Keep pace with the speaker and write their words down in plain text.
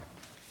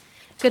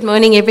Good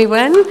morning,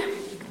 everyone.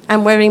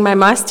 I'm wearing my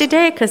mask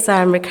today because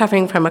I'm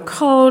recovering from a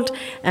cold,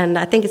 and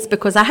I think it's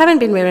because I haven't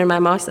been wearing my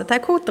mask that I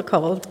caught the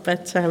cold,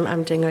 but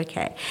I'm doing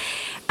okay.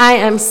 I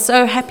am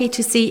so happy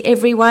to see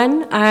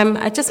everyone.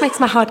 It just makes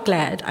my heart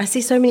glad. I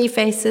see so many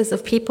faces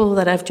of people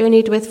that I've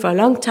journeyed with for a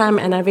long time,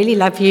 and I really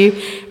love you,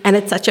 and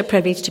it's such a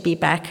privilege to be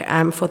back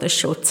for this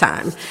short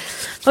time.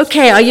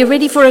 Okay, are you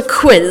ready for a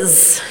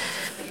quiz?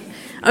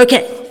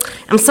 Okay,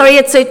 I'm sorry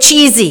it's so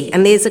cheesy,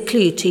 and there's a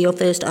clue to your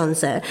first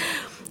answer.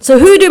 So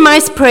who do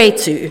mice pray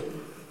to?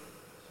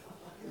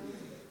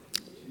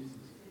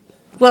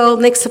 Well,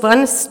 next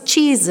one is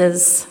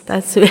cheeses.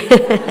 That's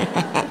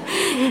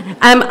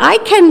I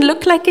can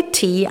look like a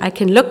T, I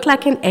can look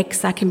like an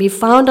X, I can be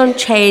found on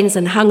chains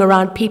and hung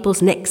around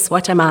people's necks.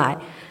 What am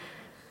I?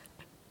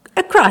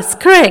 A cross,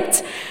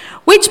 correct.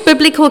 Which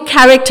biblical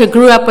character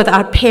grew up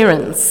without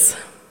parents?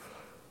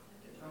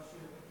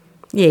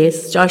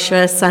 Yes,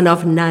 Joshua, son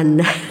of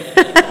Nun.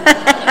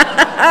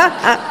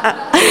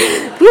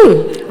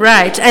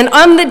 Right, and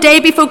on the day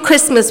before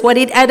Christmas, what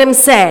did Adam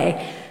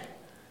say?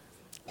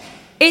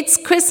 It's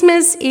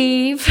Christmas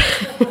Eve.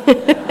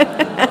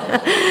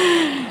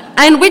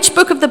 And which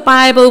book of the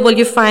Bible will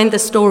you find the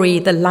story,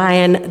 the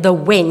lion, the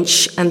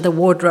wench, and the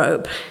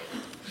wardrobe?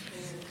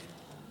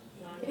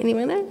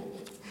 Anyone know?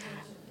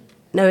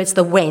 No, it's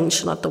the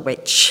wench, not the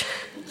witch.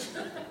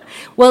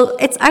 Well,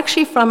 it's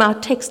actually from our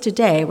text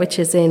today, which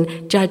is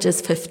in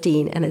Judges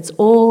 15, and it's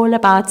all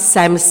about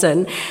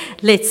Samson.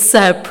 Let's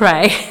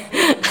pray.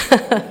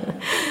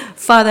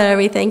 Father,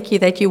 we thank you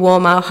that you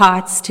warm our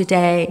hearts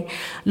today.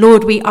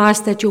 Lord, we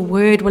ask that your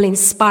word will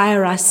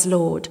inspire us,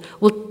 Lord,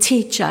 will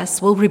teach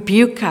us, will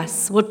rebuke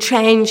us, will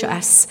change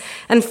us.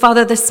 And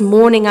Father, this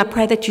morning I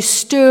pray that you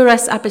stir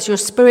us up as your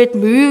spirit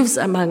moves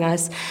among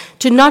us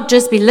to not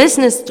just be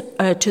listeners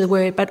to the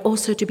word, but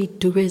also to be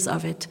doers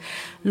of it.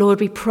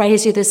 Lord, we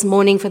praise you this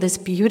morning for this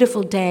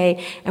beautiful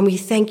day, and we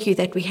thank you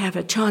that we have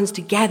a chance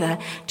to gather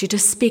to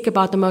just speak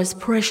about the most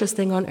precious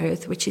thing on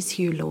earth, which is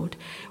you, Lord.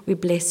 We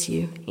bless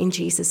you in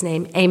Jesus'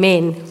 name.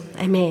 Amen.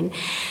 Amen.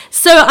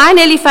 So I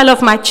nearly fell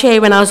off my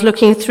chair when I was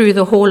looking through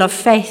the Hall of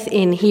Faith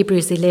in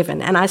Hebrews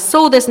 11, and I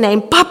saw this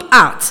name pop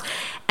out.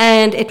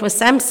 And it was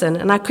Samson,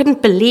 and I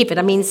couldn't believe it.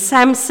 I mean,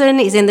 Samson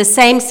is in the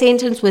same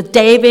sentence with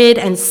David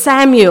and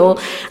Samuel,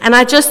 and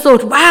I just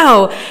thought,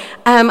 wow,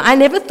 I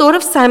never thought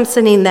of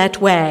Samson in that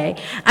way.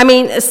 I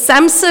mean,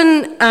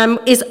 Samson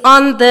is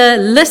on the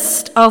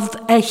list of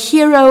a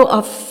hero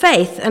of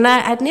faith, and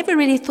I'd never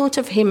really thought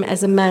of him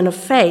as a man of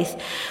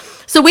faith.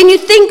 So when you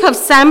think of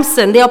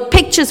Samson, there are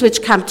pictures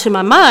which come to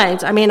my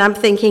mind. I mean, I'm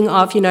thinking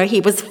of,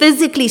 he was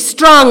physically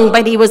strong,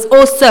 but he was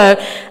also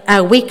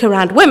weak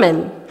around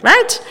women,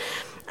 right?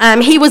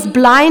 He was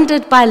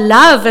blinded by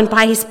love and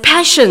by his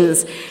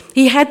passions.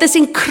 He had this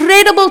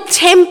incredible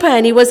temper,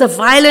 and he was a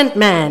violent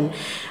man.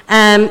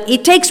 He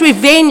takes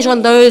revenge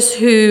on those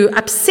who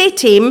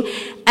upset him,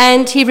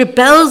 and he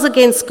rebels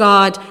against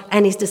God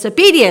and his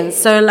disobedience.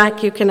 So,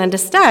 like, you can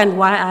understand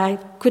why I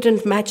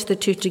couldn't match the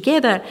two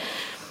together.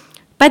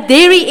 But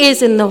there he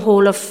is in the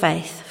Hall of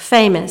Faith,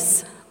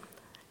 famous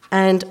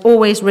and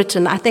always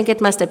written. I think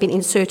it must have been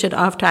inserted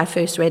after I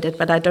first read it,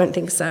 but I don't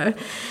think so.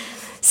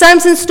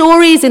 Samson's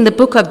story is in the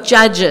book of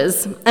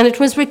Judges, and it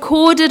was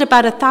recorded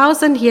about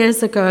 1,000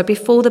 years ago,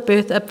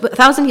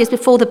 1,000 years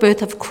before the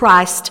birth of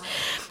Christ.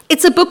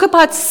 It's a book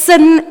about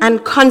sin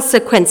and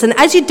consequence, and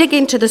as you dig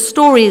into the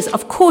stories,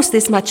 of course,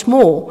 there's much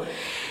more.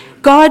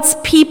 God's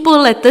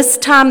people at this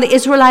time, the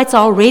Israelites,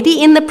 are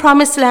already in the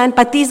promised land,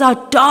 but these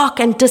are dark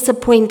and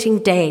disappointing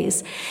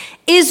days.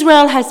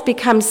 Israel has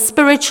become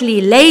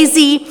spiritually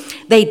lazy,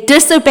 they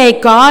disobey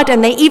God,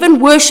 and they even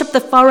worship the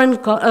foreign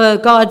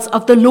gods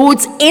of the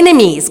Lord's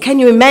enemies. Can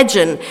you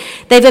imagine?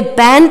 They've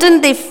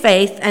abandoned their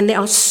faith, and they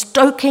are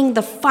stoking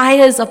the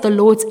fires of the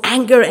Lord's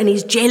anger and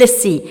his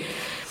jealousy.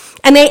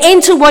 And they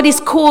enter what is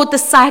called the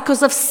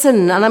cycles of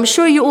sin. And I'm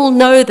sure you all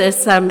know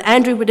this.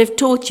 Andrew would have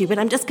taught you, but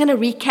I'm just going to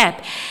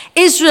recap.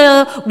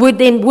 Israel would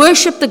then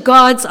worship the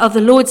gods of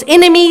the Lord's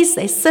enemies.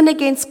 They sin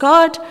against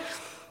God.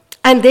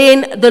 And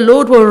then the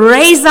Lord will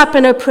raise up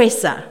an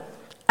oppressor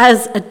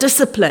as a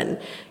discipline.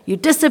 You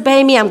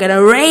disobey me, I'm going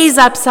to raise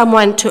up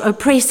someone to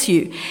oppress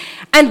you.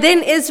 And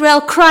then Israel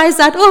cries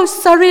out, oh,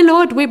 sorry,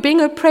 Lord, we're being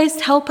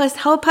oppressed. Help us,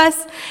 help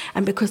us.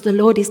 And because the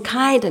Lord is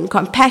kind and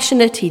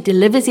compassionate, he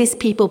delivers his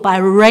people by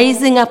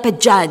raising up a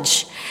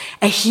judge,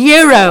 a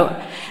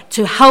hero,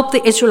 to help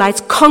the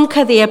Israelites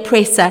conquer the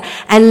oppressor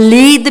and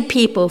lead the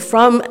people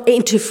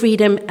into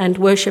freedom and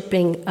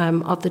worshiping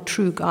of the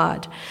true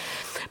God.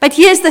 But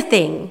here's the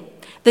thing.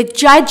 The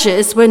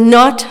judges were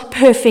not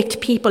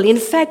perfect people. In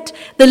fact,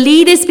 the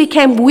leaders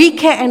became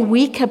weaker and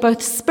weaker,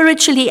 both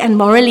spiritually and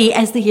morally,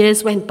 as the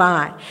years went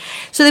by.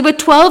 So there were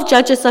 12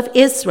 judges of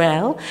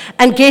Israel,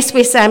 and guess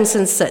where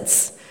Samson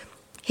sits?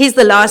 He's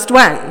the last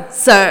one.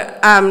 So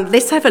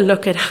let's have a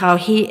look at how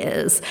he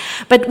is.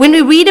 But when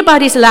we read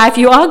about his life,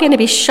 you are going to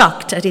be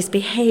shocked at his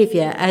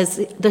behavior as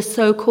the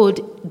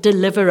so-called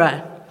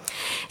deliverer.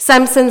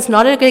 Samson's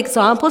not a good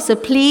example, so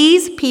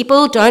please,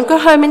 people, don't go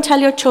home and tell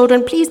your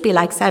children, please be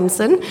like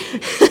Samson.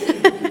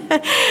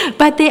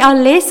 But there are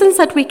lessons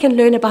that we can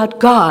learn about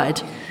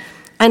God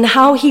and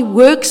how he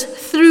works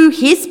through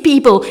his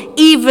people,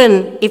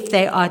 even if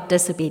they are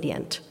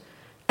disobedient.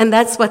 And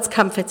that's what's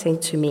comforting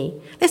to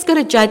me. Let's go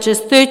to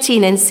Judges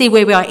 13 and see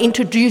where we are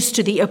introduced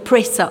to the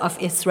oppressor of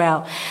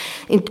Israel.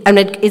 And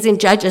it is in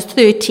Judges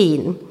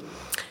 13.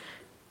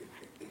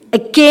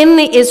 Again,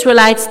 the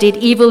Israelites did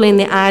evil in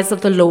the eyes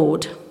of the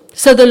Lord.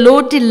 So the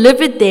Lord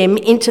delivered them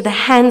into the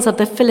hands of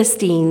the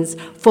Philistines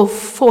for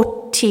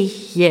 40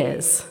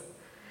 years.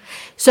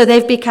 So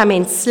they've become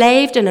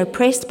enslaved and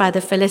oppressed by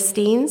the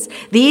Philistines.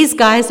 These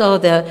guys are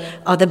the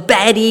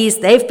baddies.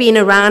 They've been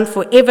around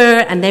forever,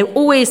 and they've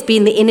always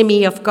been the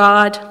enemy of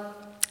God.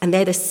 And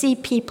they're the sea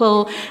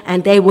people,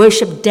 and they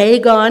worship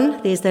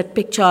Dagon. There's that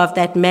picture of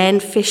that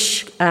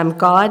man-fish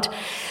god.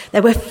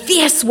 They were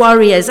fierce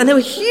warriors, and there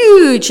were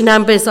huge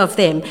numbers of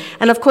them.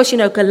 And of course,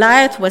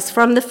 Goliath was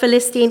from the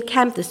Philistine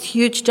camp, this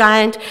huge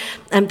giant.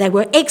 They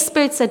were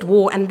experts at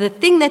war, and the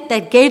thing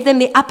that gave them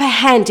the upper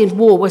hand in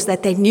war was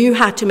that they knew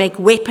how to make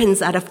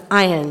weapons out of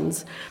iron.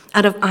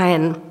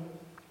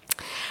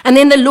 And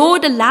then the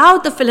Lord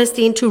allowed the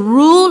Philistine to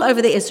rule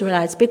over the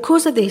Israelites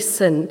because of their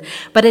sin.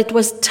 But it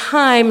was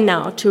time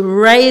now to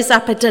raise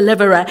up a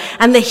deliverer.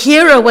 And the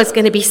hero was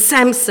going to be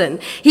Samson.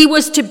 He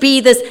was to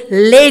be this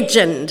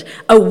legend,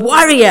 a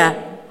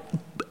warrior,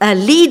 a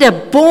leader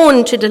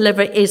born to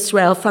deliver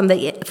Israel from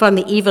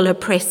the evil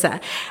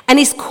oppressor. And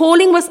his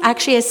calling was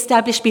actually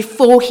established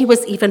before he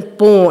was even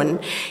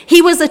born.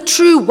 He was a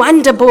true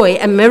wonder boy,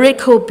 a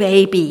miracle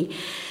baby.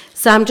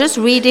 So I'm just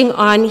reading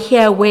on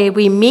here where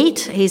we meet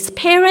his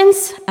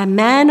parents, a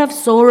man of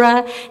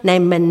Zorah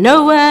named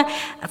Manoah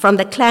from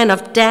the clan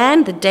of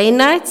Dan, the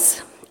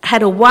Danites,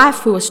 had a wife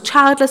who was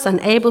childless,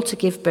 unable to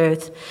give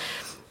birth.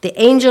 The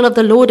angel of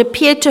the Lord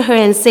appeared to her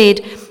and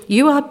said,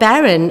 "You are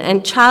barren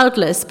and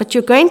childless, but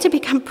you're going to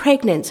become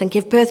pregnant and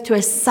give birth to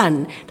a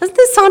son." Doesn't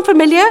this sound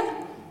familiar?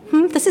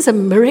 This is a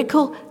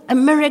miracle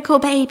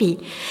baby.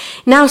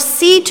 Now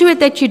see to it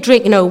that you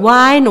drink no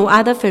wine or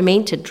other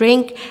fermented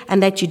drink,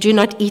 and that you do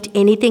not eat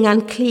anything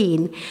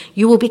unclean.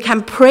 You will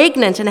become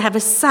pregnant and have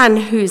a son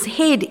whose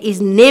head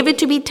is never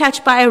to be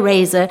touched by a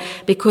razor,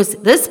 because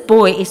this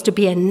boy is to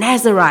be a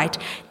Nazirite,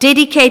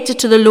 dedicated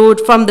to the Lord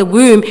from the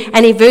womb.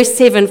 And in verse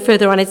 7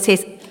 further on it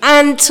says,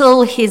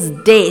 until his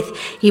death,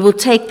 he will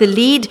take the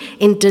lead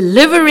in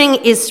delivering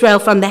Israel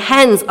from the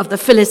hands of the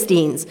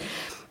Philistines.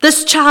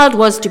 This child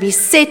was to be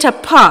set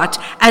apart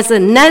as a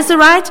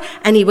Nazirite,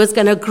 and he was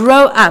going to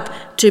grow up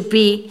to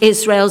be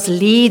Israel's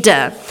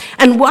leader.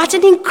 And what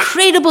an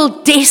incredible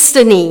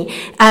destiny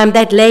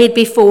that laid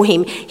before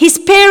him. His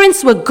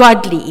parents were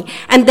godly,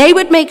 and they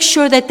would make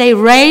sure that they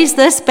raised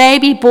this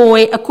baby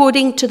boy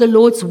according to the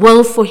Lord's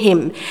will for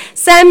him.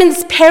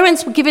 Samuel's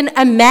parents were given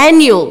a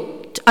manual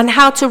on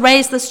how to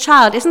raise this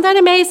child. Isn't that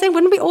amazing?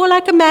 Wouldn't we all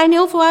like a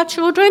manual for our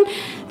children?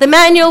 The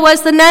manual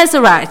was the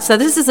Nazirite. So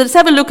let's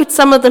have a look at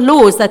some of the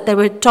laws that they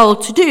were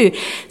told to do.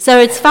 So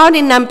it's found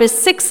in Numbers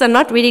 6. I'm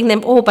not reading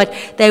them all, but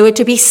they were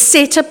to be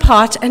set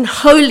apart and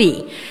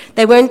holy.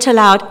 They weren't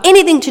allowed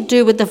anything to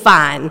do with the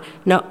vine.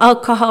 No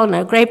alcohol,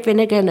 no grape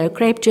vinegar, no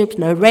grape juice,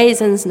 no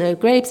raisins, no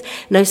grapes,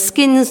 no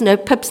skins, no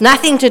pips,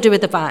 nothing to do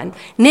with the vine.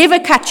 Never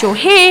cut your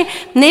hair,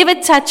 never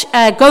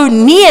go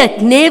near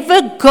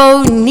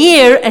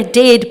a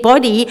dead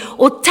body,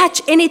 or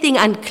touch anything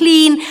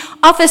unclean,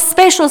 offer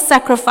special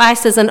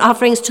sacrifices and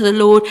offerings to the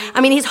Lord.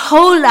 I mean, his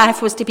whole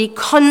life was to be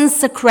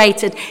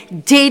consecrated,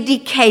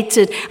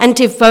 dedicated, and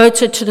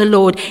devoted to the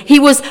Lord. He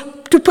was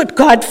to put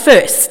God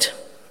first.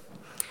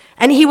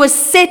 And he was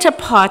set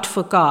apart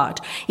for God.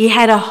 He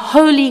had a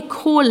holy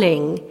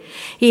calling.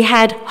 He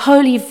had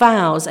holy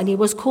vows, and he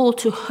was called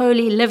to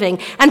holy living.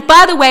 And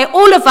by the way,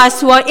 all of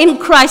us who are in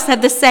Christ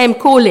have the same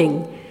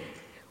calling.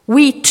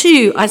 We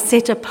too are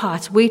set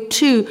apart. We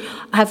too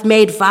have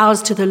made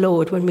vows to the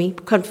Lord when we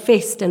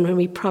confessed and when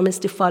we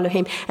promised to follow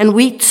him. And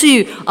we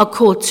too are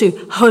called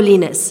to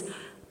holiness.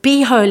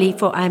 Be holy,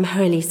 for I am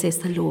holy, says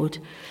the Lord.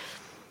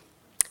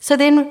 So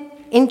then,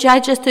 in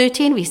Judges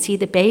 13, we see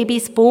the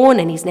baby's born,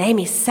 and his name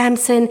is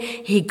Samson.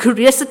 He grew,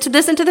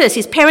 listen to this,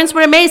 his parents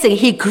were amazing.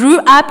 He grew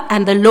up,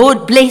 and the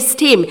Lord blessed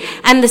him.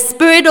 And the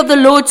Spirit of the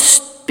Lord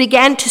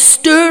began to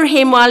stir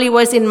him while he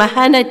was in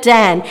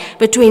Mahaneh-dan,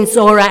 between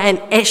Zorah and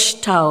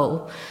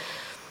Eshtaol.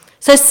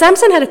 So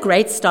Samson had a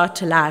great start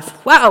to life.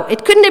 Wow,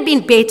 it couldn't have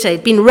been better.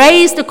 He'd been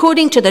raised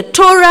according to the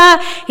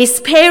Torah. His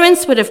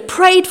parents would have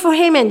prayed for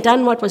him and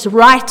done what was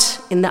right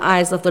in the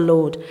eyes of the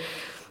Lord.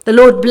 The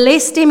Lord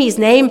blessed him. His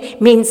name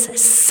means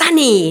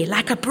sunny,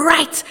 like a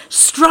bright,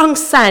 strong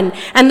sun.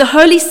 And the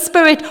Holy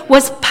Spirit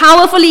was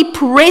powerfully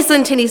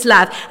present in his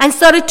life and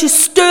started to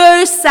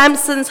stir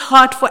Samson's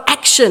heart for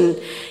action.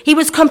 He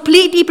was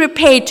completely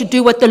prepared to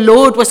do what the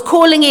Lord was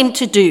calling him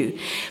to do.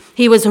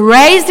 He was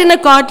raised in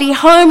a godly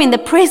home in the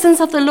presence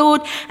of the Lord.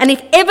 And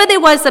if ever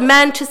there was a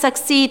man to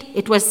succeed,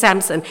 it was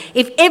Samson.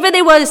 If ever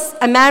there was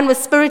a man with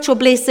spiritual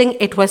blessing,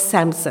 it was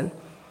Samson.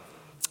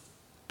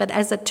 But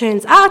as it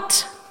turns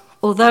out,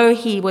 although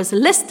he was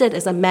listed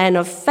as a man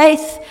of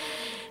faith,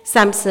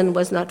 Samson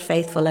was not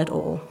faithful at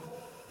all.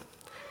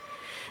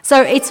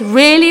 So it's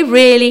really,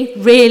 really,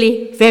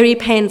 really very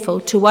painful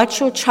to watch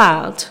your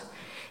child,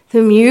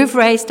 whom you've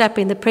raised up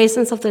in the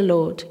presence of the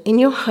Lord, in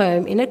your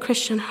home, in a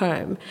Christian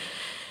home,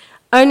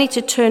 only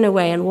to turn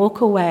away and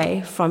walk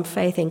away from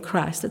faith in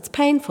Christ. It's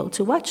painful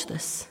to watch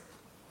this.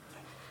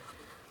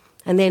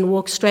 And then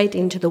walk straight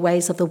into the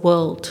ways of the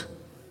world.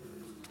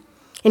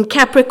 In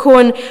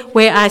Capricorn,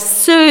 where I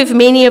serve,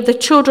 many of the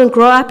children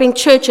grow up in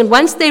church, and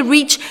once they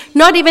reach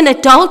not even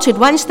adulthood,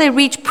 once they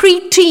reach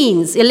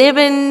pre-teens,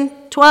 11,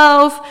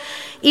 12,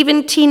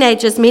 even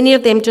teenagers, many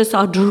of them just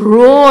are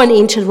drawn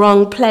into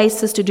wrong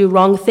places to do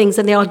wrong things,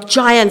 and there are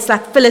giants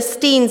like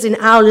Philistines in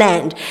our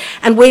land.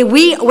 And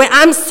where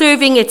I'm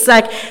serving, it's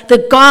like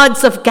the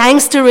gods of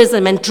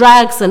gangsterism and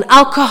drugs and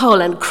alcohol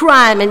and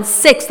crime and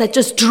sex that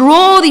just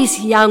draw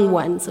these young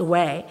ones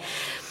away.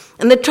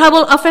 And the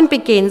trouble often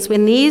begins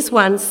when these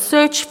ones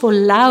search for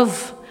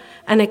love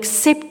and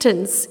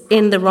acceptance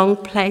in the wrong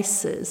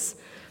places.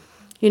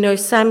 You know,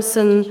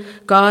 Samson,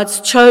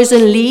 God's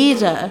chosen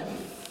leader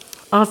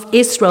of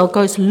Israel,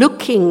 goes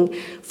looking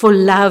for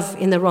love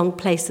in the wrong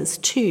places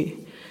too.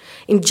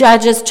 In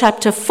Judges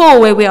chapter 4,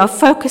 where we are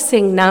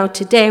focusing now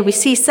today, we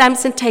see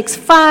Samson takes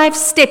 5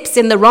 steps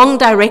in the wrong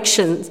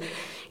directions.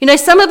 You know,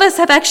 some of us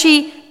have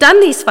actually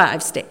done these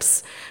 5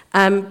 steps.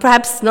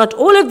 Perhaps not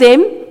all of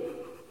them,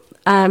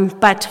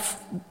 but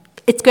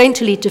it's going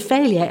to lead to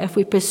failure if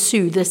we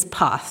pursue this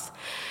path.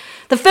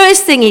 The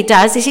first thing he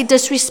does is he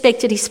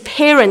disrespected his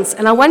parents.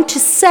 And I want to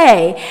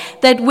say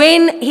that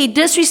when he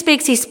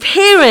disrespects his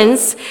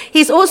parents,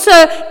 he's also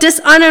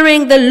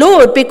dishonoring the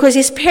Lord, because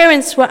his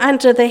parents were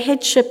under the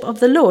headship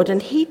of the Lord.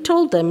 And he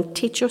told them,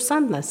 teach your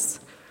son this.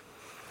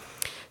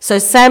 So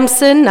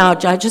Samson, now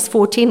Judges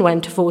 14,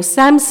 1-4,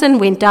 Samson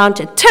went down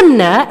to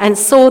Timnah and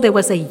saw there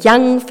was a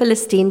young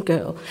Philistine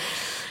girl.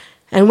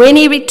 And when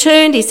he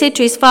returned, he said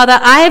to his father,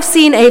 I have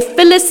seen a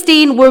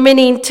Philistine woman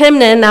in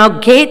Timnah, now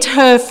get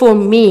her for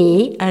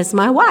me as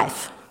my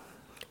wife.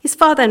 His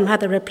father and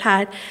mother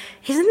replied,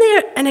 isn't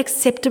there an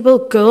acceptable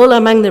girl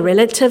among the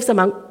relatives,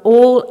 among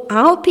all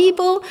our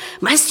people?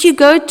 Must you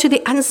go to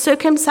the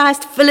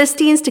uncircumcised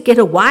Philistines to get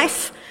a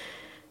wife?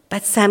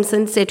 But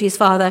Samson said to his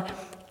father,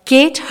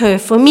 get her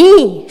for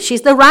me.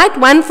 She's the right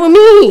one for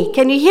me.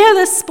 Can you hear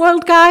this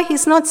spoiled guy?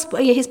 He's not.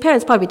 His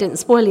parents probably didn't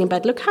spoil him,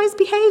 but look how he's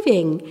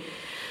behaving.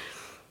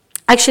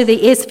 Actually, the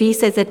ESV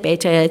says it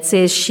better. It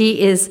says,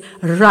 she is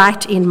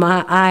right in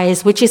my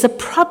eyes, which is a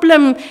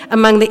problem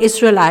among the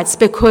Israelites,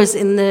 because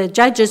in the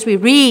Judges we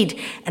read,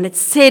 and it's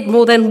said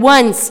more than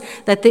once,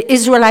 that the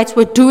Israelites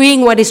were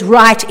doing what is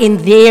right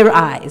in their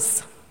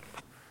eyes,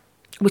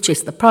 which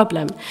is the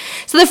problem.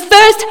 So the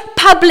first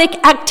public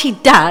act he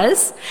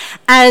does,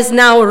 as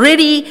now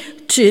ready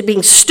to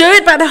being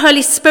stirred by the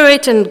Holy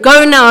Spirit and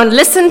go now and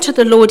listen to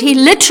the Lord, he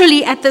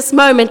literally at this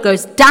moment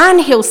goes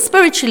downhill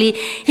spiritually.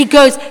 He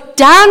goes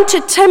down to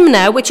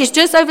Timnah, which is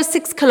just over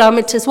 6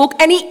 kilometers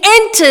walk, and he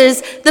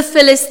enters the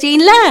Philistine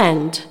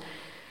land.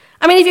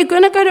 I mean, if you're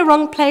going to go to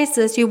wrong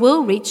places, you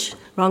will reach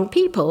wrong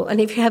people.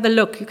 And if you have a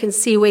look, you can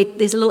see where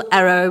there's a little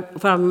arrow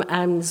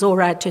from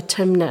Zorah to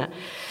Timnah.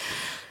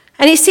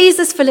 And he sees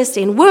this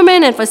Philistine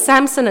woman, and for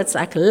Samson, it's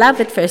like love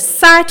at first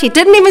sight. He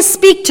didn't even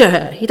speak to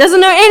her. He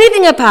doesn't know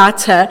anything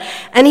about her,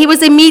 and he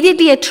was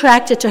immediately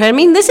attracted to her. I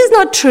mean, this is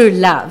not true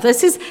love.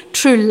 This is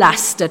true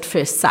lust at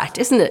first sight,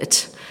 isn't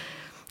it?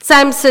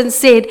 Samson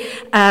said,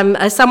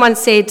 someone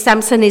said,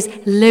 Samson is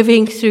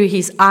living through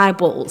his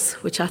eyeballs,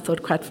 which I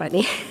thought quite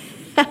funny.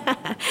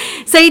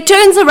 So he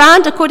turns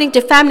around according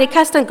to family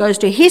custom, goes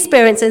to his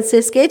parents and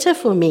says, get her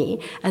for me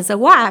as a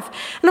wife.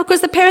 And of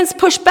course, the parents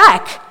push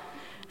back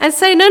and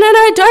say, no,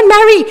 don't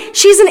marry.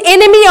 She's an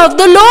enemy of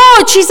the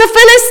Lord. She's a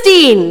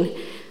Philistine.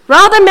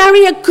 Rather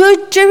marry a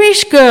good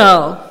Jewish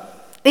girl.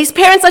 These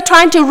parents are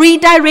trying to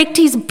redirect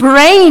his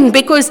brain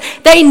because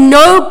they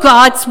know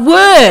God's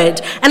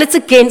word and it's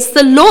against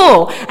the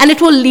law and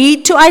it will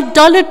lead to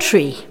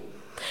idolatry.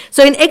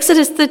 So in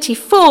Exodus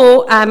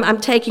 34, I'm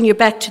taking you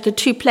back to the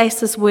 2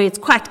 places where it's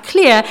quite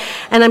clear,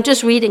 and I'm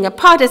just reading a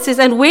part. It says,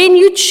 and when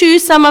you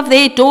choose some of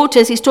their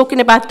daughters, he's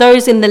talking about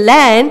those in the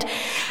land,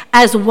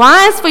 as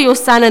wives for your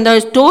son, and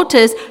those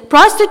daughters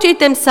prostitute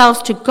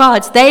themselves to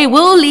gods, they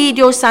will lead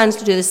your sons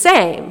to do the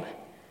same.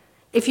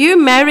 If you're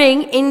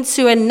marrying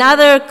into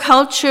another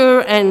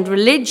culture and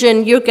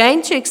religion, you're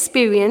going to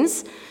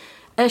experience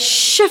a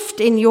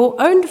shift in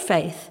your own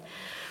faith.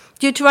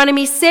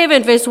 Deuteronomy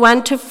 7, verse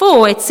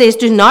 1-4, it says,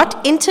 do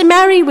not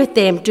intermarry with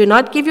them. Do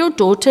not give your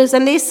daughters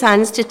and their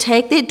sons to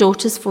take their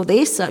daughters for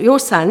your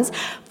sons,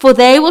 for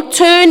they will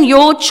turn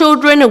your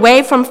children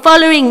away from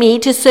following me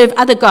to serve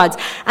other gods.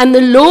 And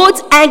the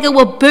Lord's anger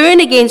will burn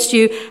against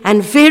you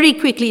and very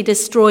quickly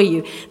destroy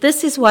you.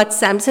 This is what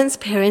Samson's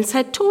parents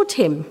had taught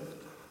him.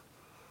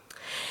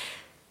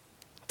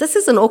 This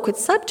is an awkward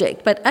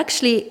subject, but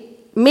actually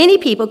many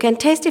people can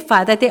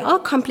testify that there are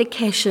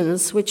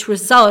complications which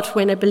result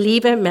when a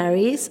believer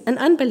marries an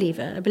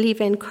unbeliever, a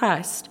believer in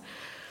Christ.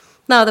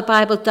 Now, the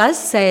Bible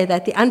does say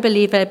that the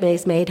unbeliever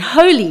is made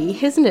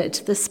holy, isn't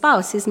it? The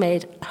spouse is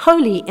made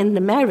holy in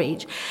the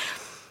marriage.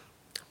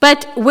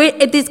 But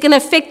it is going to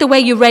affect the way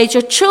you raise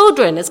your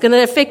children. It's going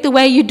to affect the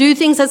way you do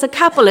things as a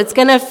couple. It's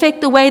going to affect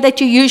the way that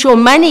you use your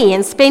money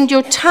and spend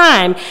your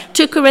time.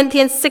 2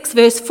 Corinthians 6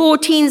 verse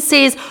 14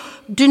 says,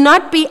 do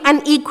not be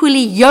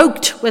unequally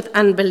yoked with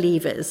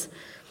unbelievers.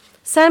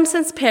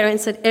 Samson's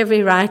parents had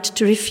every right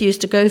to refuse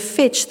to go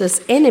fetch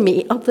this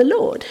enemy of the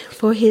Lord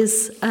for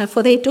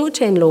their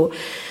daughter-in-law.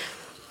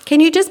 Can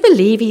you just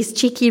believe his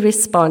cheeky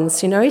response?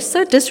 He's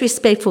so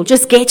disrespectful.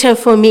 Just get her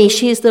for me.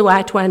 She's the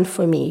right one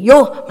for me.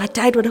 Yo, my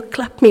dad would have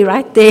clapped me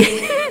right there.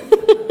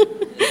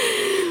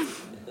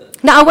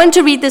 Now, I want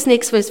to read this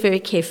next verse very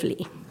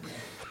carefully,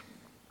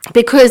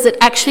 because it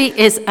actually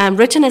is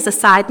written as a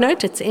side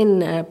note. It's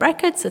in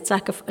brackets. It's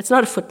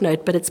not a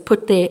footnote, but it's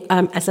put there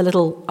as a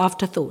little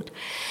afterthought.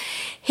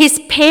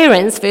 His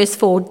parents, verse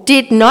 4,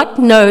 did not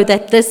know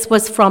that this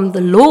was from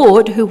the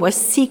Lord, who was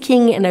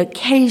seeking an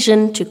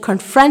occasion to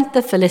confront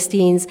the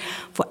Philistines,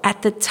 for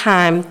at the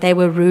time they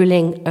were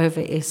ruling over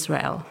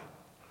Israel.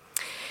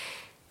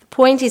 The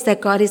point is that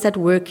God is at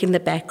work in the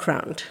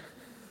background.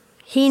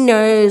 He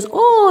knows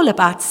all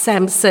about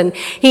Samson.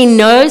 He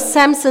knows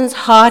Samson's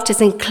heart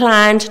is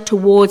inclined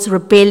towards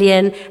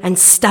rebellion and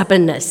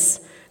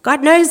stubbornness.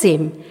 God knows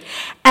him.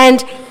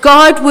 And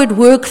God would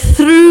work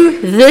through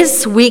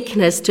this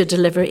weakness to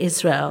deliver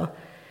Israel.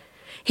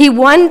 He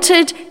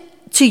wanted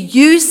to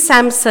use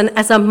Samson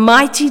as a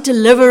mighty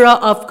deliverer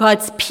of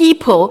God's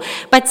people,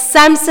 but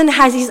Samson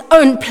has his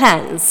own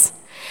plans.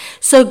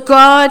 So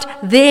God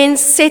then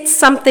sets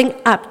something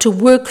up to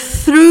work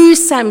through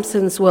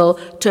Samson's will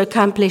to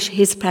accomplish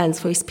his plans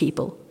for his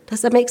people.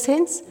 Does that make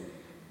sense?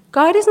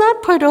 God is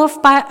not put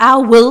off by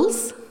our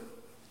wills.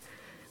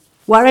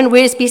 Warren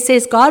Wiersbe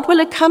says God will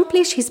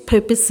accomplish his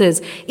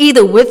purposes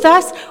either with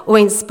us or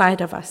in spite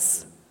of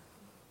us.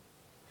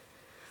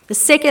 The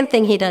second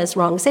thing he does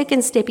wrong,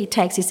 second step he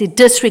takes, is he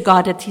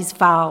disregarded his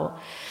vow.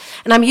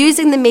 And I'm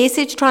using the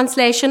Message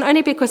translation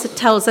only because it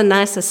tells a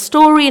nicer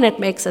story and it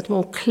makes it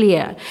more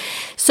clear.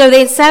 So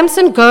then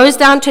Samson goes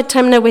down to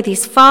Timnah with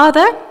his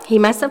father. He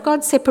must have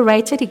got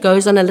separated. He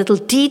goes on a little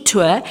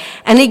detour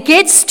and he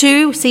gets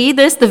to, see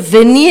this, the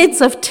vineyards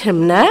of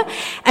Timnah.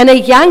 And a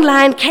young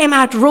lion came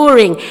out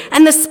roaring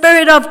and the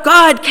Spirit of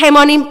God came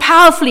on him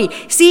powerfully.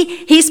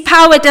 See, his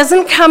power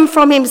doesn't come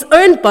from his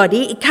own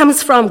body. It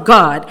comes from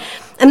God.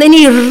 And then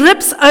he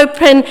rips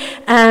open,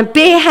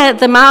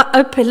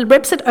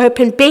 rips it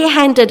open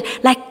barehanded,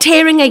 like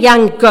tearing a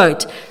young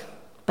goat.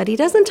 But he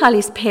doesn't tell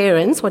his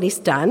parents what he's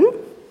done,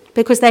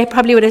 because they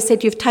probably would have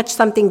said, you've touched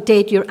something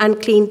dead, you're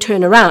unclean,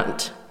 turn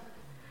around.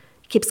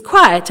 He keeps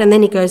quiet, and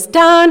then he goes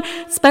down,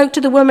 spoke to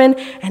the woman,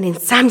 and in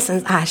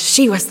Samson's eyes,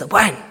 she was the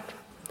one.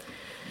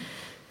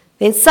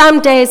 Then some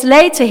days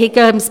later, he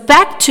comes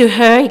back to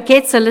her. He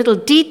gets a little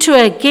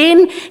detour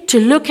again to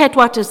look at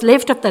what is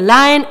left of the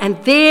lion. And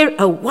there,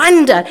 a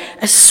wonder,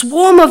 a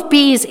swarm of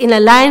bees in a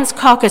lion's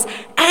carcass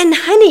and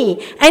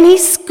honey. And he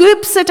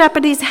scoops it up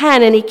in his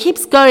hand and he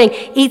keeps going,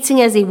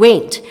 eating as he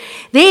went.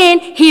 Then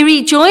he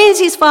rejoins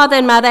his father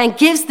and mother and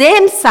gives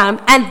them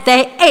some, and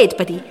they ate.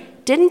 But he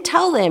didn't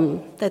tell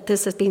them that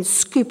this has been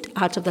scooped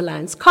out of the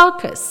lion's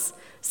carcass.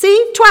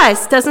 See,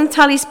 twice, doesn't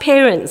tell his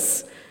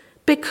parents.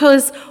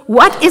 Because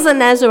what is a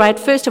Nazarite,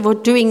 first of all,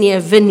 doing near a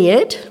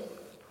vineyard?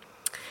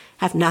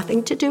 Have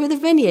nothing to do with a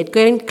vineyard.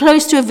 Going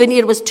close to a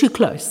vineyard was too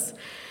close.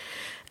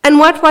 And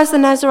what was the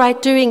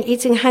Nazarite doing,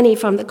 eating honey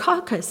from the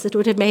carcass? It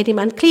would have made him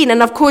unclean.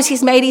 And of course,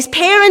 he's made his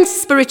parents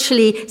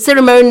spiritually,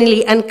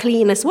 ceremonially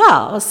unclean as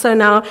well. So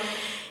now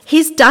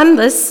he's done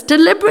this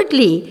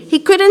deliberately. He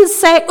couldn't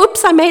say,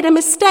 oops, I made a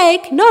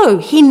mistake. No,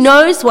 he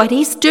knows what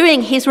he's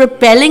doing. He's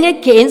rebelling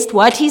against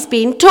what he's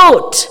been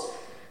taught.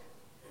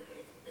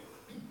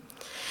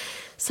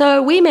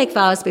 So we make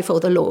vows before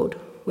the Lord.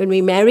 When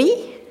we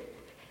marry,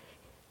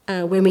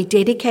 when we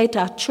dedicate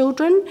our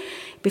children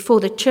before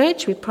the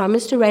church, we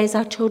promise to raise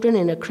our children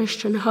in a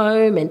Christian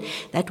home and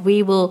that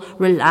we will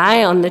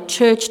rely on the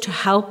church to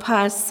help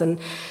us. And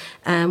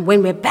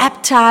when we're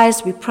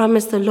baptized, we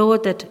promise the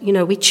Lord that,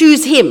 we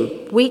choose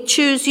him. We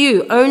choose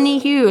you. Only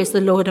you is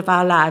the Lord of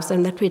our lives,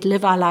 and that we'd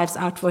live our lives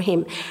out for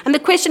him. And the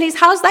question is,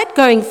 how's that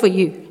going for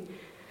you?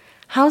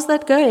 How's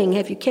that going?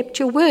 Have you kept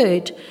your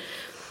word?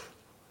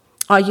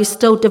 Are you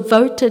still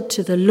devoted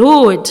to the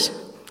Lord?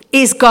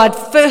 Is God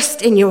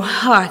first in your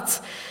heart?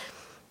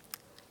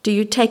 Do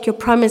you take your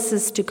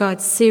promises to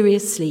God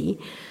seriously?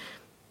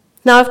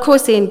 Now, of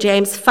course, in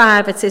James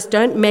 5, it says,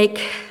 don't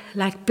make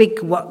like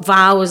big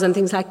vows and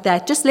things like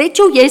that. Just let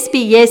your yes be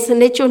yes and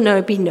let your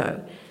no be no.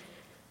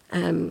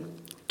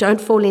 Don't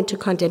fall into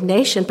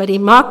condemnation. But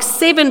in Mark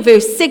 7,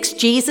 verse 6,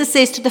 Jesus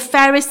says to the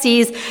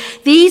Pharisees,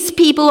 these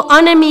people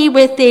honor me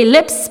with their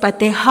lips, but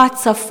their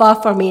hearts are far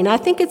from me. And I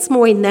think it's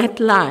more in that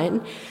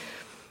line.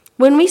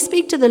 When we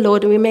speak to the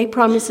Lord and we make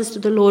promises to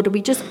the Lord,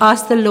 we just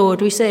ask the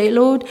Lord, we say,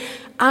 Lord,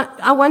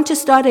 I want to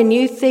start a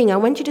new thing. I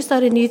want you to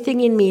start a new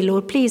thing in me,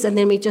 Lord, please. And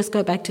then we just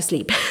go back to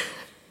sleep.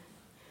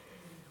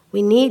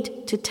 We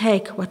need to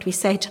take what we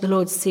say to the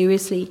Lord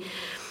seriously.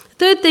 The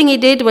third thing he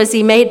did was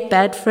he made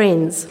bad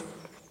friends.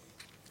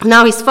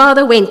 Now his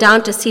father went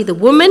down to see the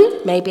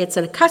woman, maybe it's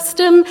a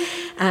custom,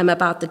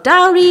 about the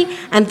dowry,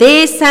 and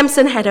there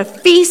Samson had a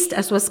feast,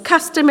 as was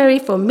customary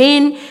for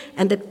men,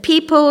 and the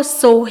people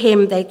saw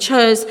him. They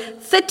chose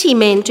 30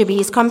 men to be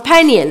his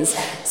companions.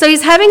 So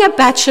he's having a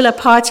bachelor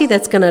party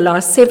that's going to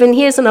last 7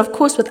 years, and of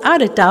course,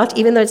 without a doubt,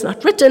 even though it's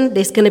not written,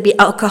 there's going to be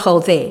alcohol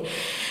there.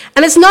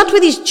 And it's not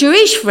with his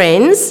Jewish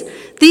friends.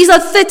 These are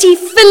 30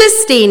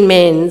 Philistine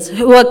men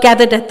who are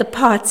gathered at the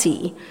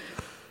party.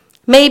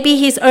 Maybe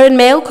his own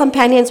male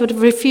companions would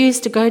have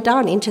refused to go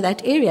down into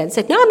that area and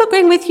said, no, I'm not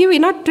going with you. We're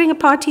not doing a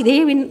party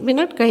there. We're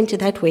not going to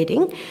that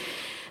wedding.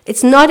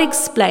 It's not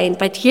explained,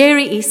 but here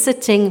he is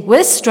sitting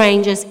with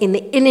strangers in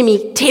the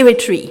enemy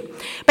territory.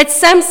 But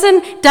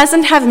Samson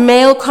doesn't have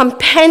male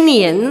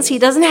companions. He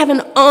doesn't have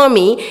an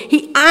army.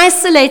 He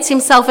isolates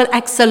himself and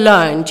acts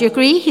alone. Do you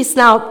agree? He's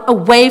now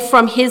away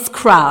from his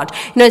crowd.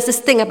 It's this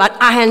thing about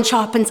iron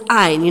sharpens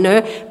iron,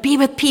 Be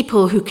with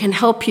people who can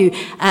help you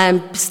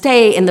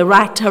stay in the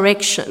right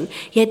direction.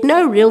 He had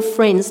no real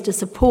friends to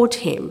support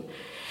him.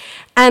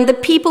 And the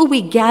people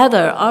we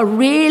gather are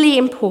really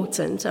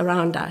important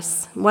around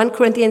us. 1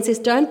 Corinthians says,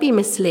 don't be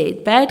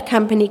misled. Bad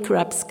company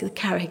corrupts the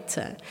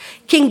character.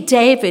 King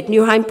David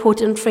knew how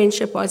important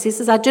friendship was. He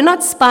says, I do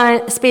not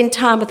spend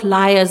time with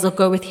liars or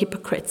go with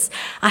hypocrites.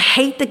 I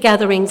hate the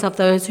gatherings of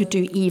those who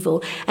do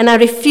evil, and I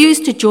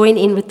refuse to join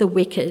in with the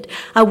wicked.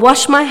 I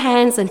wash my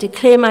hands and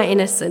declare my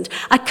innocence.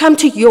 I come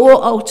to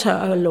your altar,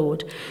 O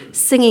Lord,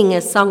 singing a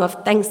song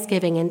of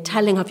thanksgiving and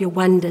telling of your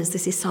wonders.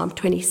 This is Psalm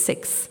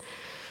 26.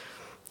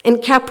 In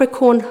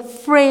Capricorn,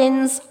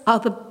 friends are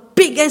the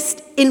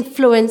biggest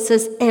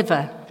influences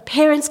ever.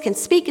 Parents can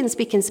speak and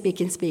speak and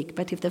speak and speak,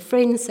 but if the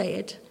friends say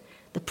it,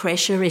 the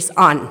pressure is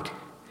on.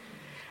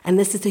 And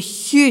this is a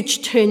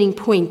huge turning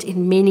point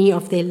in many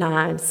of their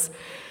lives.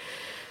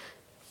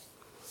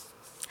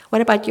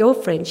 What about your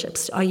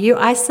friendships? Are you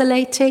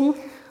isolating?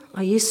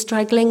 Are you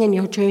struggling in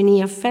your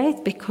journey of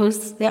faith?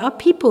 Because there are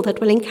people that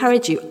will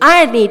encourage you.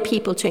 I need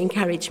people to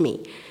encourage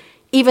me.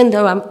 Even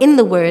though I'm in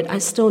the Word, I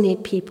still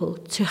need people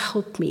to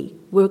help me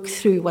work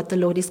through what the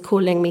Lord is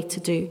calling me to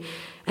do.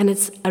 And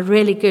it's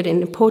really good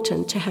and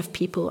important to have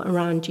people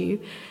around you,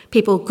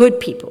 good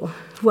people,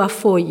 who are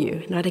for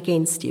you, not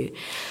against you.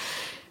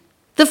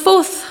 The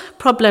fourth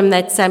problem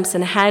that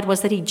Samson had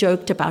was that he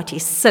joked about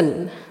his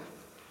sin.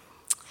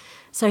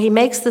 So he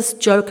makes this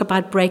joke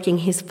about breaking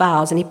his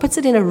vows, and he puts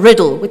it in a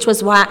riddle, which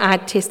was why I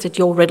tested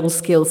your riddle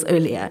skills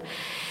earlier.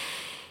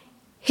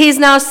 He's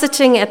now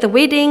sitting at the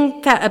wedding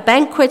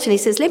banquet, and he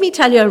says, let me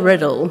tell you a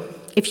riddle.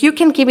 If you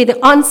can give me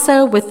the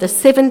answer with the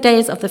 7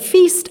 days of the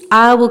feast,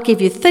 I will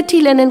give you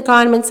 30 linen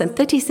garments and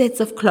 30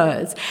 sets of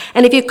clothes.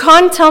 And if you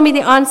can't tell me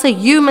the answer,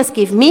 you must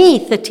give me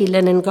 30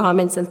 linen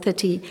garments and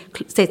 30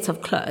 sets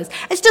of clothes.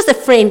 It's just a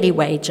friendly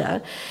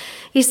wager.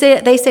 They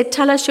said,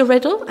 tell us your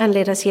riddle and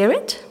let us hear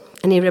it.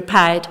 And he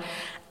replied,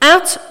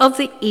 out of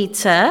the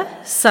eater,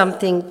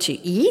 something to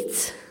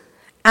eat.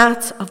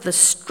 Out of the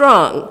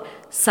strong,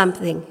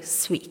 something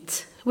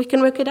sweet. We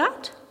can work it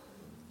out.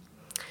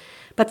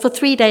 But for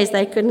 3 days,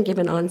 they couldn't give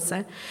an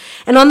answer.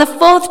 And on the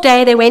 4th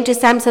day, they went to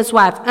Samson's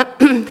wife.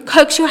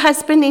 Coax your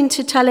husband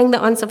into telling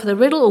the answer for the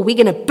riddle, or we're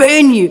going to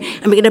burn you,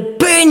 and we're going to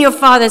burn your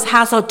father's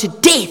household to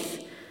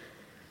death.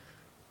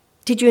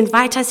 Did you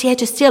invite us here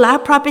to steal our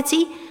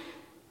property?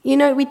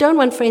 We don't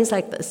want friends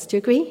like this. Do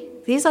you agree?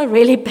 These are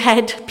really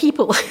bad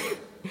people.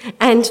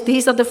 And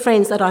these are the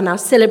friends that are now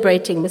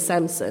celebrating with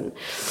Samson.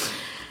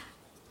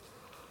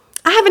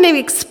 I haven't even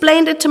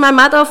explained it to my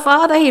mother or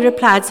father, he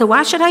replied, so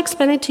why should I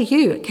explain it to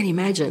you? Can you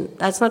imagine?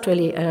 That's not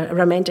really a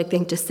romantic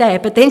thing to say.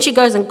 But then she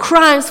goes and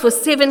cries for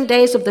 7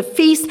 days of the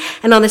feast,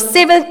 and on the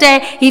 7th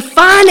day, he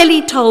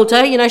finally told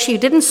her, she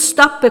didn't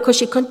stop because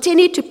she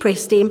continued to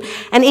press him,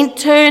 and in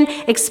turn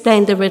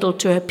explained the riddle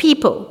to her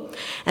people.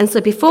 And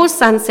so before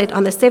sunset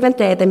on the 7th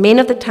day, the men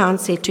of the town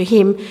said to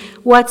him,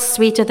 what's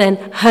sweeter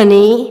than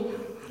honey?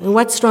 And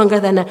what's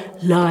stronger than a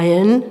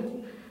lion?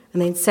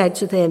 And then said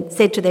to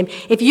them,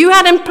 if you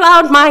hadn't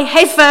plowed my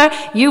heifer,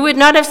 you would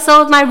not have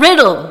sold my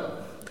riddle.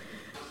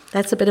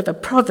 That's a bit of a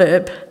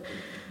proverb.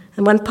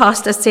 And one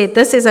pastor said,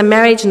 this is a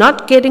marriage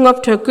not getting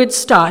off to a good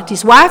start.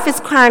 His wife is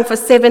crying for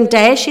 7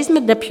 days. She's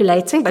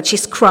manipulating, but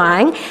she's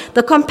crying.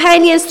 The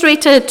companions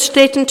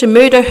threatened to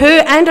murder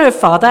her and her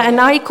father, and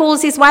now he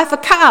calls his wife a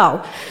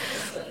cow.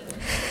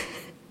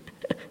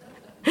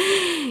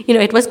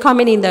 It was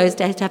common in those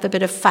days to have a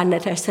bit of fun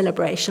at a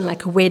celebration,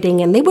 like a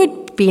wedding, and there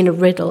would be in a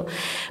riddle.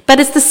 But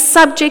it's the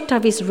subject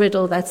of his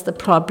riddle that's the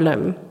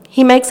problem.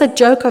 He makes a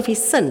joke of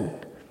his sin.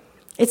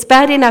 It's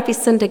bad enough he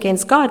sinned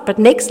against God, but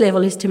next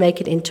level is to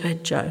make it into a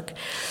joke.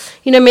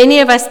 Many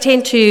of us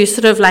tend to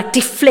sort of like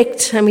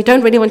deflect, and we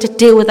don't really want to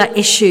deal with our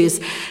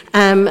issues,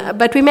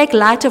 but we make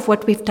light of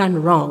what we've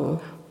done wrong.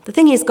 The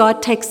thing is,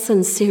 God takes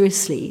sin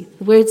seriously.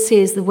 The word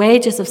says the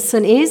wages of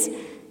sin is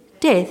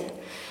death.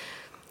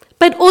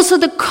 But also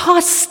the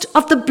cost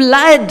of the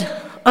blood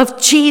of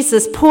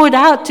Jesus poured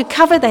out to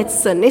cover that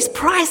sin is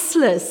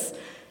priceless.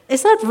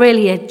 It's not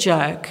really a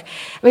joke.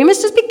 We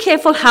must just be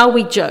careful how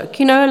we joke.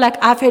 Like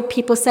I've heard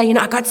people say,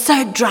 I got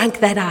so drunk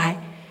that I.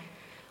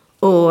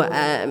 Or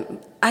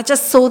I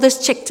just saw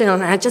this chick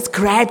and I just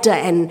grabbed her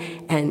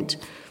and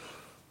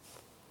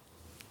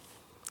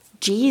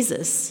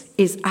Jesus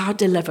is our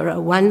deliverer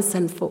once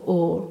and for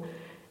all.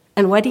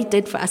 And what he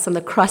did for us on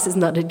the cross is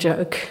not a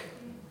joke.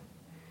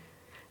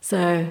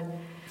 So,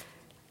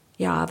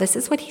 yeah, this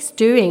is what he's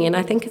doing, and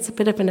I think it's a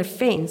bit of an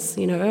offense,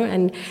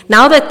 And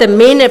now that the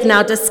men have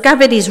now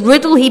discovered his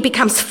riddle, he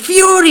becomes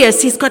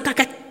furious. He's got like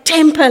a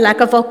temper, like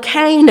a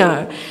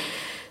volcano.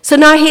 So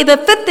now here, the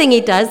fifth thing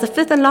he does, the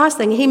fifth and last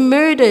thing, he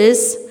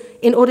murders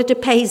in order to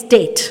pay his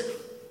debt.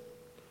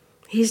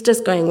 He's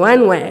just going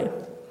one way.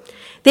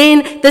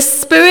 Then the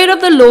Spirit of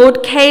the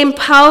Lord came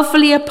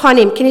powerfully upon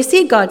him. Can you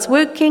see God's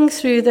working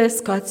through this?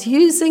 God's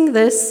using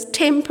this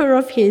temper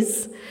of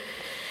his.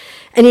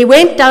 And he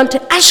went down to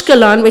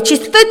Ashkelon, which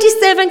is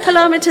 37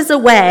 kilometers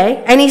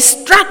away, and he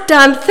struck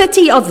down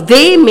 30 of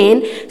their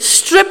men,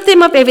 stripped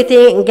them of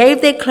everything, and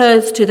gave their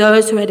clothes to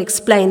those who had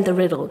explained the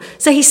riddle.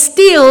 So he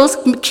kills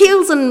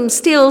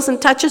and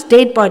touches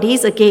dead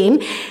bodies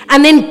again,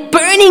 and then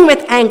burning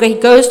with anger, he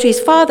goes to his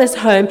father's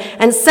home,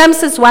 and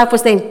Samson's wife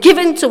was then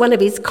given to one of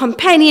his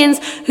companions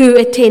who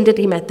attended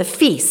him at the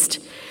feast.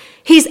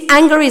 His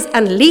anger is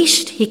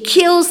unleashed. He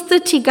kills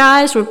 30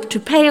 guys to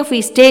pay off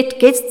his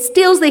debt,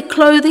 steals their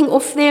clothing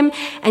off them,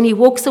 and he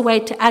walks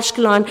away to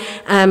Ashkelon.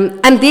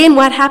 And then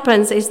what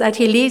happens is that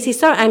he leaves. He's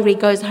so angry, he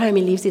goes home,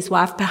 he leaves his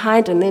wife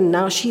behind, and then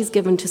now she's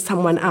given to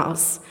someone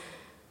else.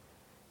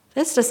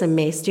 That's just a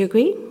mess, do you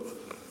agree?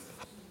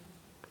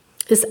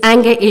 This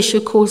anger issue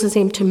causes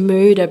him to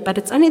murder, but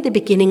it's only the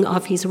beginning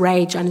of his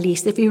rage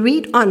unleashed. If you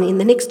read on in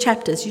the next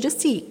chapters, you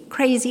just see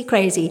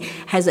crazy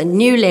has a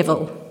new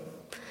level.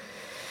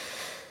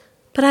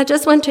 But I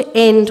just want to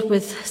end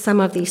with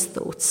some of these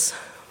thoughts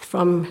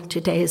from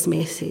today's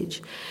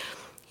message.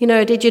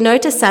 Did you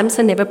notice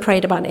Samson never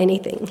prayed about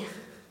anything?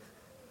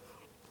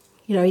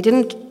 He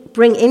didn't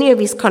bring any of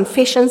his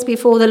confessions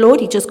before the Lord.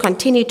 He just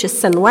continued to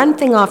sin one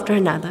thing after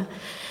another.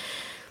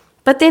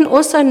 But then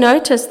also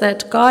notice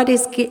that God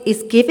is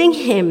giving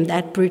him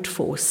that brute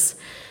force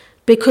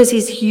because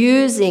he's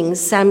using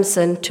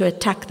Samson to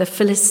attack the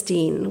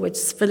Philistines,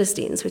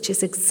 which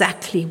is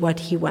exactly what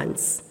he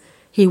wants.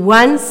 He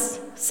wants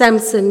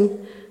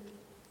Samson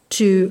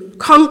to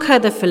conquer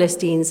the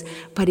Philistines,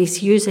 but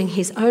he's using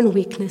his own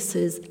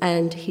weaknesses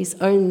and his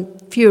own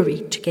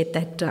fury to get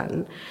that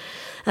done.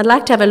 I'd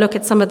like to have a look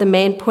at some of the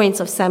main points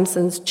of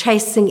Samson's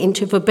chasing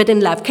into forbidden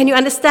love. Can you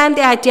understand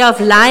the idea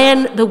of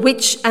lion, the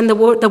witch, and the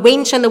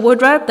wench and the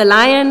wardrobe? The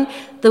lion,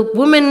 the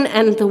woman,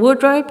 and the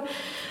wardrobe?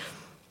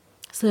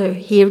 So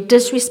he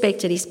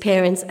disrespected his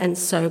parents and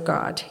so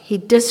God. He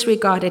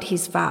disregarded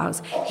his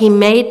vows. He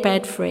made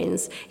bad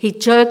friends. He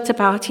joked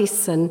about his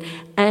sin,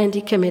 and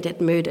he committed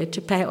murder to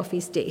pay off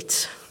his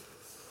debt.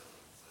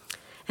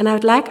 And I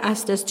would like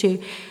us just to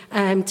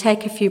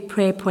take a few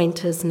prayer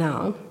pointers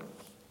now.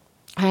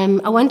 I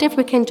wonder if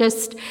we can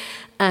just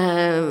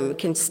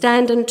can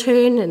stand and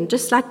turn and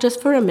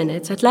just for a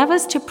minute. I'd love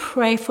us to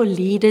pray for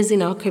leaders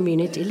in our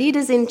community,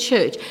 leaders in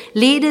church,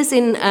 leaders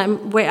in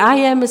where I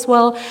am as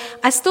well.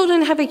 I still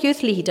don't have a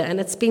youth leader, and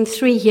it's been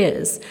 3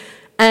 years.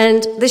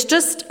 And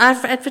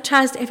I've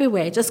advertised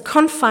everywhere, just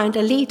can't find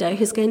a leader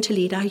who's going to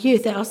lead our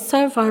youth. They are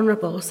so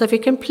vulnerable. So if you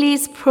can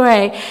please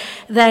pray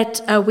that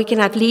we can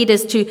have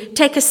leaders to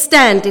take a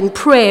stand in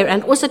prayer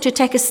and also to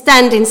take a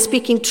stand in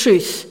speaking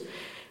truth,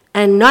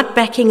 and not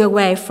backing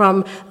away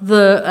from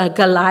the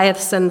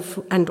Goliaths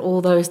and all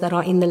those that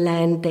are in the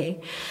land there.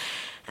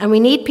 And we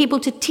need people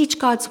to teach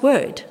God's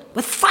word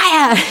with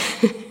fire,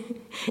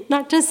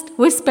 not just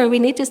whisper. We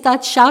need to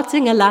start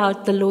shouting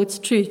aloud the Lord's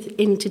truth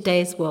in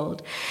today's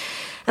world.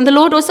 And the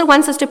Lord also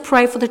wants us to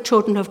pray for the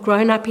children who have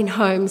grown up in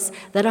homes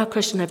that are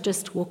Christian, have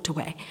just walked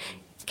away.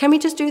 Can we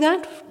just do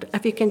that?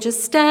 If you can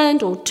just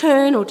stand or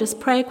turn or just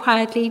pray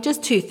quietly,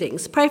 just 2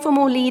 things. Pray for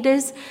more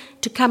leaders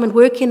to come and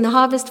work in the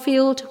harvest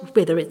field,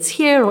 whether it's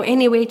here or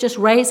anywhere. Just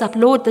raise up,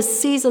 Lord,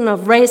 this season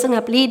of raising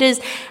up leaders.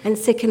 And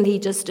secondly,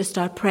 just to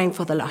start praying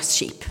for the lost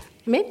sheep.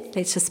 Amen?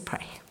 Let's just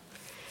pray.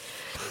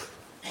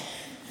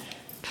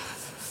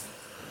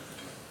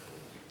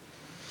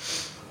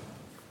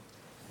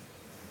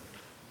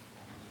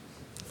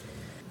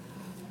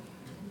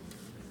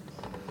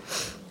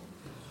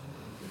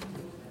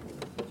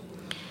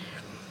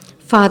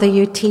 Father,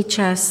 you teach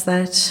us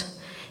that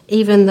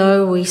even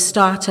though we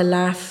start a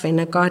life in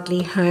a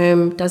godly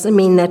home, doesn't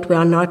mean that we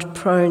are not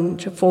prone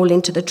to fall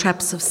into the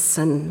traps of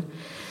sin.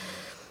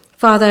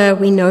 Father,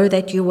 we know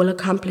that you will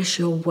accomplish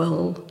your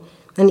will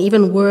and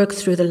even work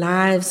through the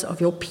lives of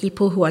your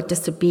people who are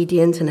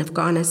disobedient and have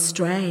gone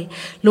astray.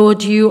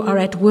 Lord, you are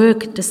at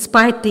work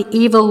despite the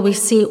evil we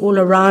see all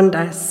around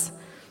us.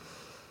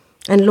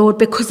 And Lord,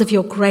 because of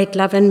your great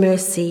love and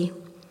mercy,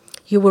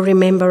 you will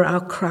remember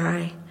our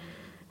cry.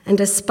 And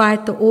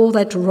despite all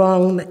that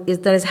wrong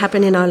that has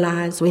happened in our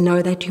lives, we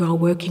know that you are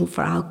working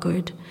for our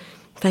good.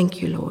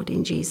 Thank you, Lord,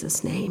 in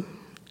Jesus' name.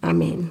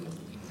 Amen.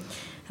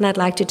 And I'd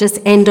like to just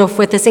end off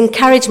with this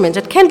encouragement.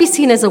 It can be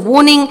seen as a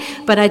warning,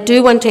 but I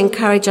do want to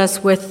encourage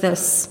us with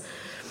this.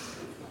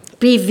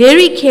 Be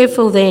very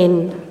careful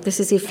then, this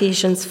is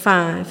Ephesians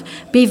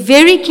 5, be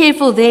very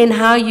careful then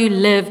how you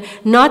live,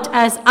 not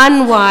as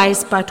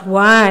unwise but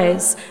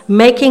wise,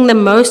 making the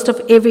most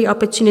of every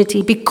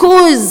opportunity,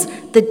 because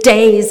the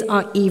days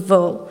are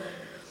evil.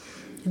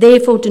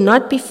 Therefore do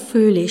not be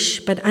foolish,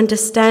 but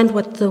understand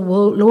what the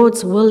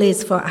Lord's will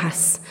is for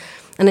us.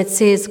 And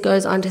it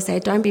goes on to say,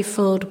 don't be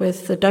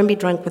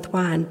drunk with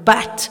wine,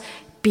 but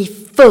be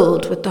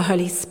filled with the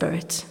Holy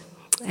Spirit.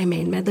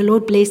 Amen. May the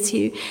Lord bless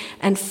you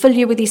and fill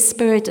you with His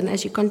Spirit. And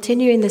as you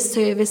continue in the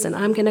service, and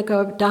I'm going to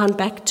go down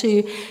back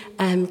to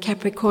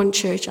Capricorn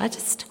Church, I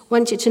just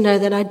want you to know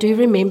that I do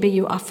remember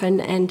you often.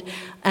 And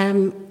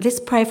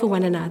let's pray for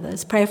one another.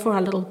 Let's pray for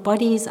our little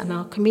bodies and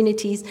our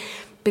communities,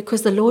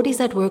 because the Lord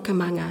is at work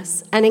among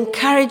us. And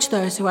encourage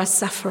those who are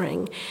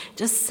suffering.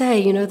 Just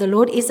say, the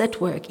Lord is at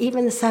work.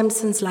 Even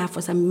Samson's life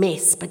was a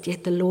mess, but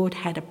yet the Lord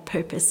had a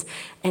purpose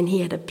and He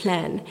had a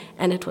plan,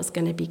 and it was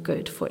going to be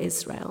good for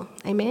Israel.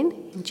 Amen?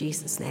 In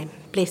Jesus' name.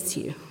 Bless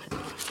you.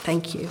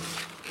 Thank you.